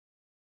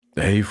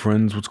Hey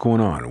friends, what's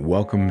going on?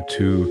 Welcome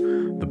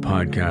to the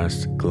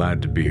podcast.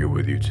 Glad to be here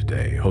with you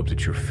today. Hope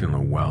that you're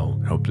feeling well.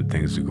 Hope that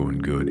things are going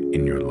good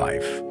in your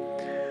life.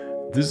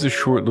 This is a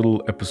short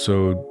little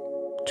episode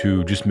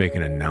to just make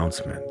an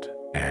announcement.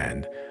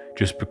 And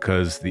just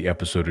because the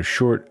episode is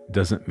short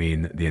doesn't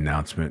mean the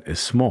announcement is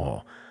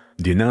small.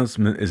 The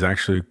announcement is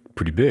actually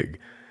pretty big.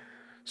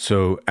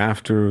 So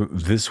after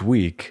this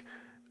week,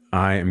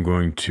 I am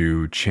going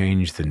to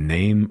change the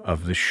name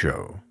of the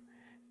show.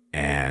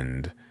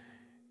 And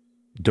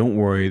don't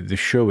worry, the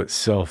show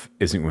itself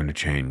isn't going to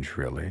change,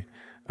 really.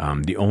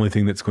 The only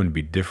thing that's going to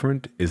be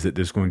different is that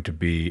there's going to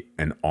be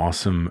an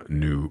awesome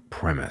new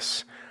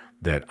premise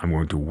that I'm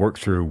going to work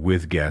through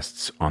with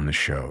guests on the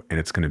show. And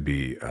it's going to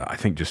be, I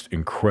think, just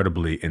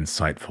incredibly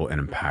insightful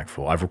and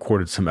impactful. I've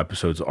recorded some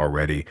episodes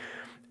already,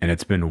 and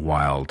it's been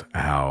wild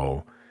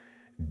how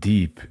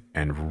deep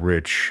and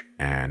rich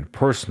and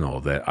personal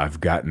that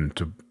I've gotten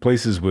to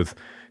places with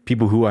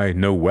people who I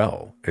know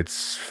well.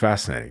 It's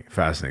fascinating.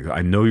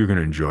 I know you're going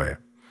to enjoy it.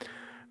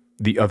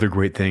 The other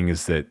great thing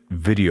is that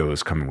video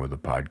is coming with the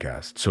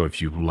podcast. So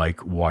if you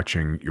like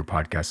watching your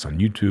podcasts on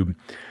YouTube,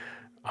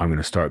 I'm going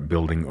to start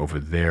building over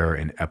there,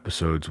 and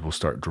episodes will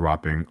start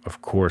dropping,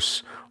 of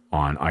course,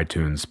 on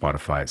iTunes,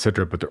 Spotify,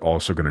 etc., but they're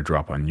also going to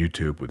drop on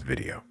YouTube with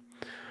video.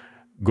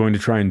 Going to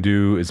try and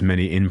do as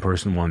many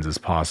in-person ones as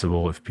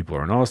possible. If people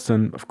are in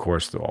Austin, of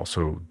course, they'll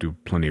also do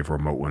plenty of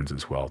remote ones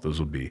as well. Those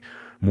will be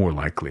more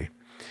likely.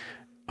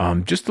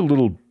 Just a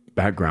little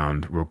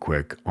background real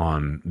quick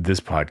on this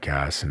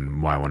podcast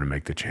and why I want to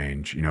make the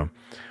change.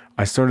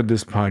 I started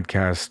this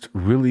podcast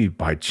really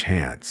by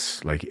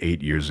chance, like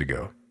 8 years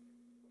ago.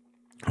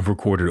 I've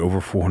recorded over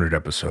 400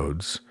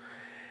 episodes,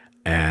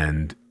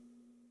 and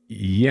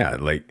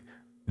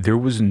there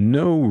was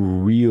no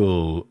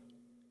real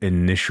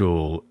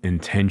initial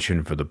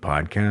intention for the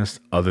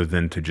podcast other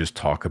than to just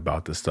talk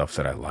about the stuff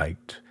that I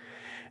liked.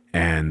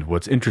 And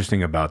what's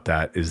interesting about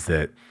that is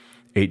that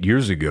 8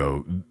 years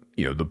ago,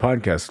 the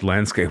podcast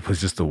landscape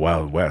was just the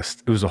Wild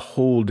West. It was a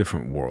whole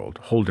different world,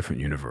 whole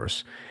different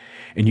universe.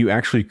 And you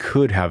actually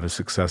could have a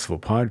successful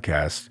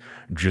podcast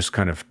just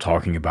kind of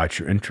talking about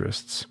your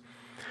interests.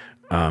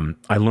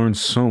 I learned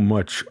so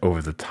much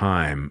over the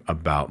time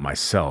about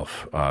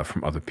myself,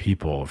 from other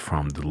people,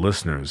 from the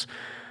listeners.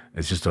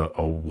 It's just a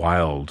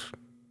wild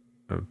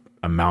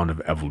amount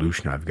of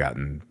evolution I've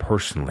gotten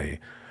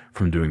personally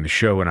from doing the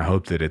show. And I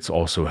hope that it's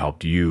also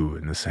helped you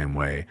in the same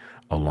way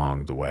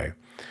along the way.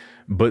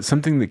 But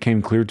something that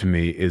came clear to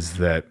me is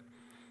that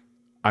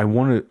I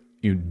want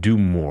to do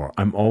more.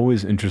 I'm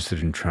always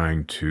interested in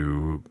trying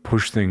to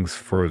push things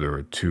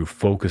further, to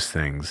focus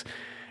things,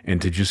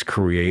 and to just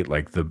create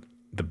like the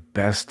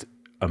best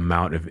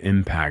amount of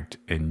impact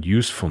and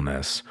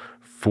usefulness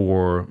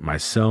for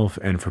myself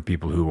and for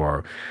people who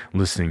are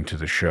listening to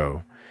the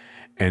show.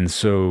 And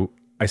so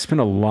I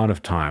spent a lot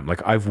of time,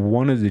 I've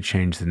wanted to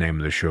change the name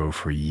of the show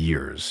for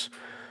years.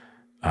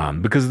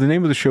 Because the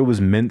name of the show was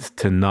meant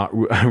to not,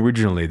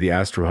 originally the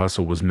Astro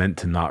Hustle was meant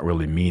to not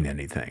really mean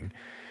anything.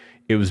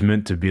 It was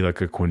meant to be like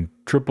a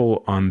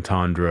quintuple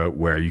entendre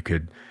where you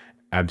could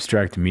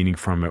abstract meaning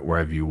from it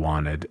wherever you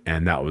wanted.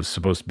 And that was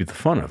supposed to be the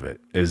fun of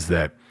it, is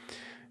that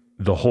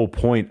the whole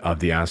point of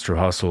the Astro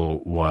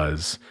Hustle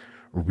was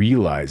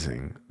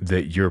realizing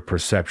that your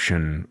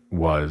perception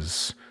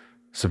was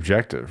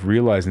subjective,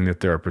 realizing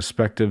that there are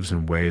perspectives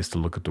and ways to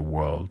look at the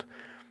world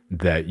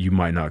that you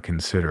might not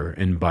consider.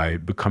 And by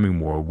becoming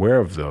more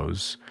aware of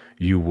those,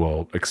 you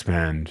will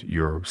expand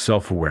your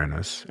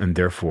self-awareness and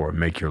therefore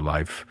make your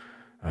life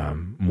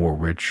more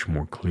rich,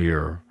 more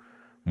clear,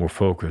 more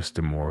focused,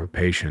 and more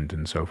patient,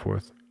 and so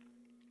forth.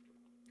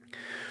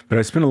 But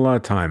I spent a lot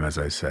of time, as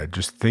I said,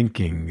 just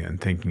thinking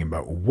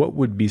about what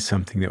would be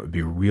something that would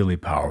be really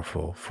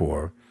powerful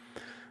for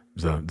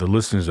the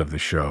listeners of the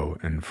show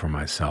and for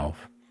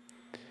myself.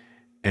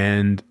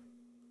 And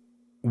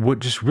what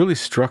just really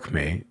struck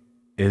me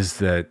is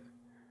that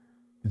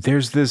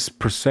there's this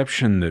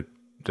perception that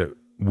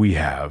we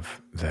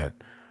have that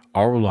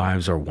our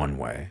lives are one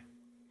way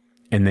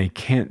and they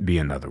can't be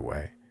another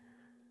way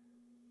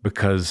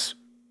because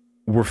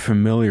we're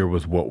familiar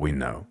with what we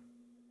know.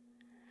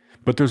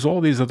 But there's all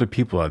these other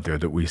people out there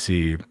that we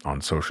see on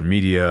social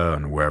media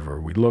and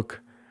wherever we look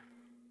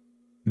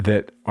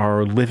that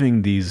are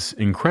living these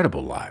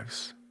incredible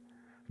lives,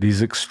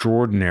 these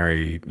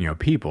extraordinary,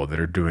 people that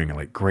are doing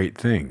great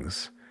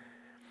things.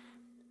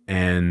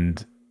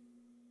 And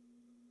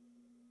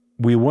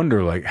we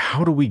wonder,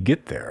 how do we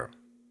get there?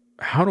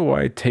 How do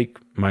I take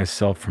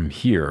myself from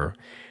here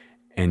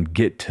and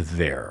get to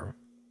there?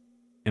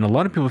 And a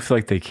lot of people feel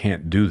like they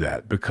can't do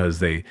that because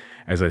they,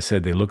 as I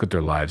said, they look at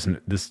their lives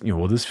and this,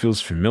 this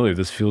feels familiar.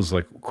 This feels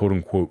like, quote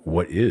unquote,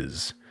 what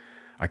is.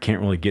 I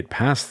can't really get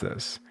past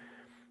this.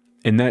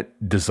 And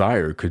that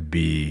desire could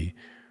be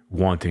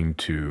wanting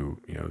to,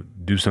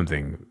 do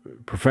something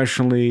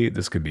professionally.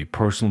 This could be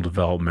personal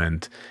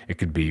development. It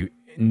could be,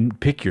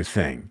 pick your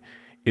thing.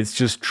 It's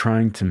just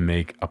trying to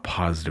make a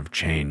positive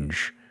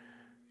change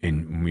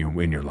in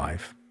your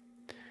life.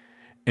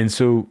 And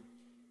so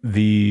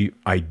the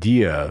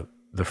idea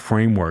the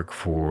framework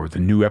for the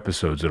new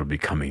episodes that'll be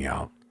coming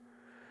out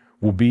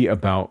will be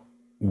about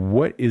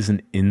what is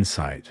an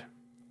insight.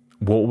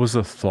 What was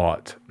a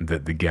thought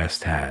that the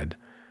guest had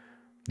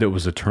that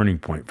was a turning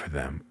point for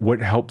them? What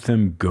helped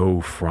them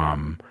go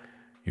from,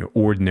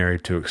 ordinary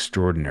to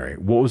extraordinary?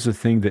 What was the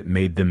thing that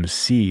made them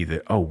see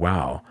that, oh,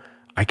 wow,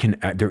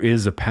 there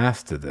is a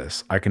path to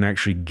this. I can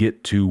actually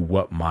get to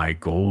what my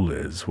goal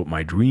is, what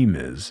my dream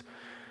is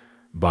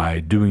by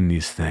doing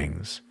these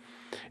things.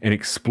 And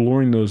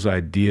exploring those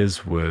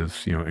ideas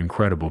with,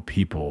 incredible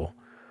people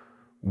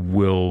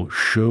will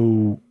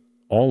show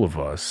all of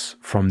us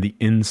from the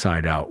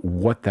inside out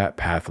what that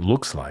path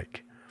looks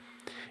like.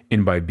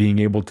 And by being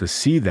able to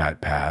see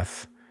that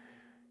path,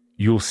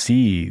 you'll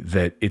see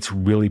that it's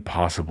really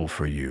possible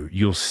for you.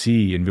 You'll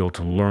see and be able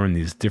to learn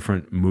these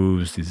different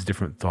moves, these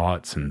different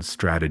thoughts and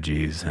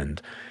strategies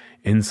and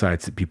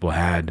insights that people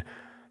had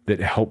that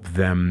help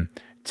them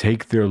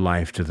take their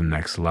life to the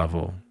next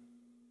level.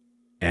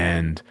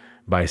 And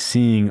by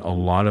seeing a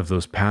lot of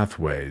those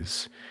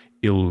pathways,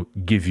 it'll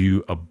give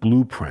you a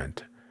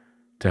blueprint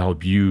to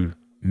help you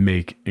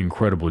make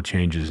incredible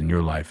changes in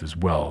your life as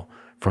well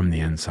from the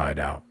inside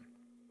out.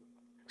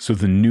 So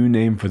the new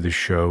name for the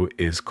show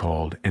is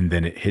called And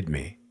Then It Hit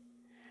Me.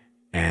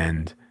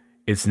 And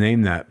it's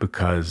named that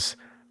because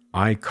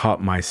I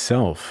caught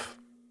myself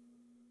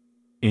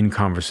in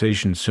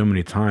conversation so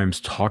many times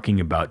talking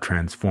about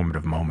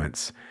transformative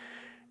moments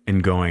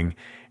and going,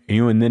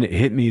 and then it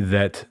hit me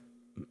that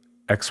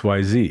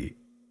XYZ.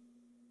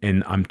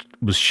 And I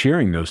was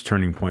sharing those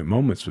turning point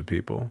moments with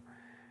people.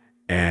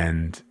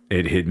 And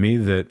it hit me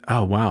that,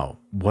 oh, wow,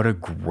 what a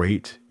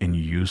great and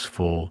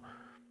useful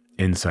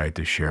insight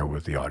to share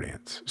with the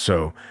audience.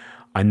 So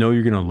I know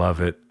you're going to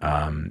love it.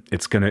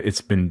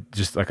 It's been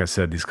just like I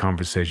said, these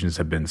conversations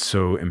have been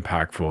so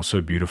impactful,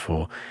 so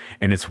beautiful.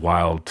 And it's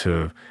wild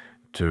to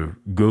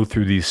go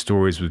through these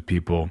stories with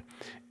people.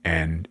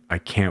 And I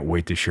can't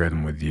wait to share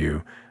them with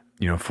you.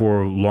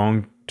 For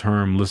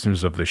long-term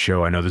listeners of the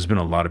show, I know there's been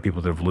a lot of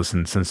people that have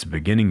listened since the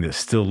beginning that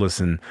still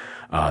listen.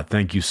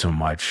 Thank you so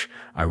much.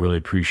 I really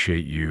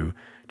appreciate you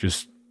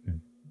just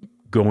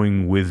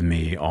going with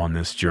me on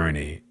this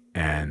journey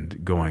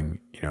and going,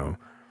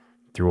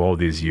 through all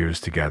these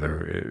years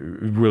together. It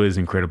really is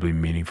incredibly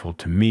meaningful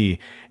to me.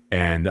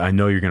 And I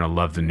know you're going to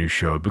love the new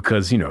show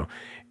because,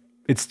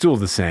 it's still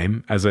the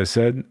same. As I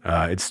said,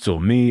 it's still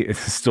me. It's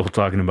still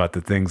talking about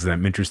the things that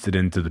I'm interested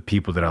in, to the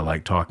people that I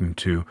like talking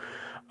to.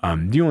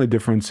 The only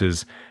difference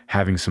is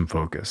having some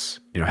focus,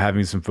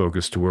 having some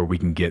focus to where we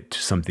can get to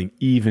something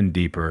even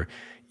deeper,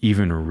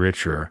 even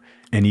richer,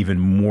 and even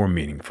more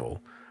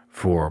meaningful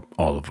for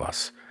all of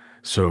us.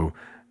 So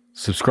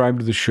subscribe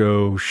to the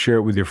show, share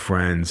it with your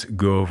friends,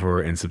 go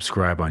over and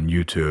subscribe on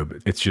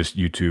YouTube. It's just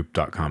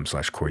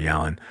youtube.com/Corey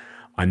Allen.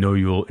 I know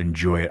you'll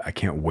enjoy it. I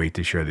can't wait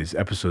to share these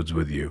episodes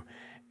with you.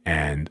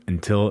 And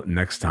until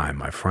next time,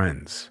 my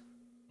friends,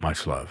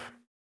 much love.